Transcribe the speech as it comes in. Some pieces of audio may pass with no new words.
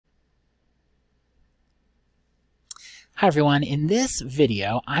Hi everyone, in this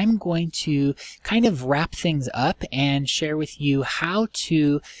video I'm going to kind of wrap things up and share with you how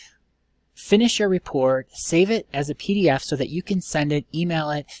to finish your report, save it as a PDF so that you can send it,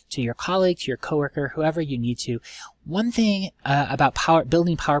 email it to your colleague, to your coworker, whoever you need to. One thing about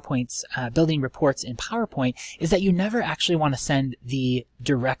building reports in PowerPoint is that you never actually want to send the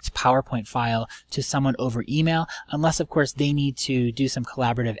direct PowerPoint file to someone over email, unless of course they need to do some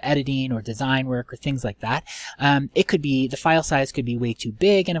collaborative editing or design work or things like that. It could be, the file size could be way too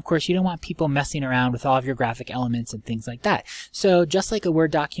big, and of course you don't want people messing around with all of your graphic elements and things like that. So just like a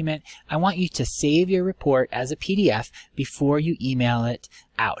Word document, I want you to save your report as a PDF before you email it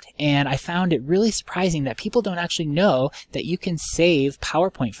out. And I found it really surprising that people don't actually know that you can save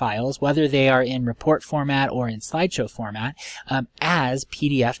PowerPoint files, whether they are in report format or in slideshow format, as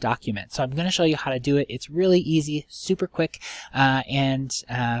PDF documents. So I'm going to show you how to do it. It's really easy, super quick, and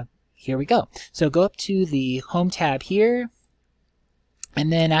here we go. So go up to the Home tab here,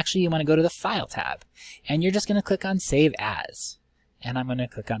 and then actually you want to go to the File tab, and you're just going to click on Save As. And I'm going to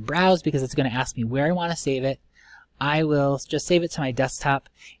click on Browse because it's going to ask me where I want to save it. I will just save it to my desktop,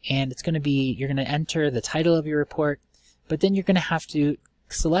 and it's going to be, you're going to enter the title of your report, but then you're going to have to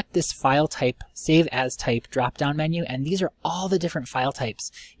select this file type, Save As Type drop-down menu, and these are all the different file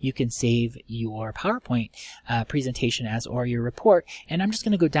types you can save your PowerPoint presentation as, or your report. And I'm just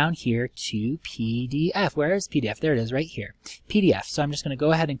going to go down here to PDF. Where is PDF? There it is, right here, PDF. So I'm just going to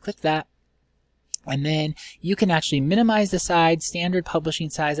go ahead and click that. And then you can actually minimize the size, standard publishing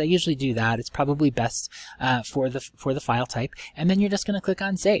size. I usually do that. It's probably best for the file type. And then you're just going to click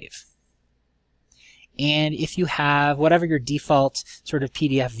on Save. And if you have whatever your default sort of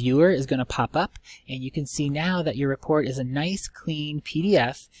PDF viewer is going to pop up, and you can see now that your report is a nice clean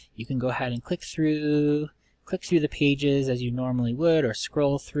PDF. You can go ahead and click through the pages as you normally would, or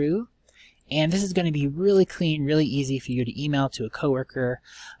scroll through. And this is going to be really clean, really easy for you to email to a coworker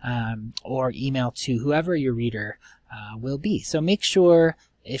or email to whoever your reader will be. So make sure,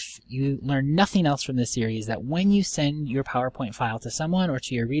 if you learn nothing else from this series, that when you send your PowerPoint file to someone or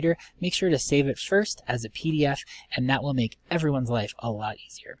to your reader, make sure to save it first as a PDF, and that will make everyone's life a lot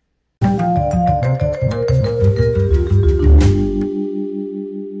easier.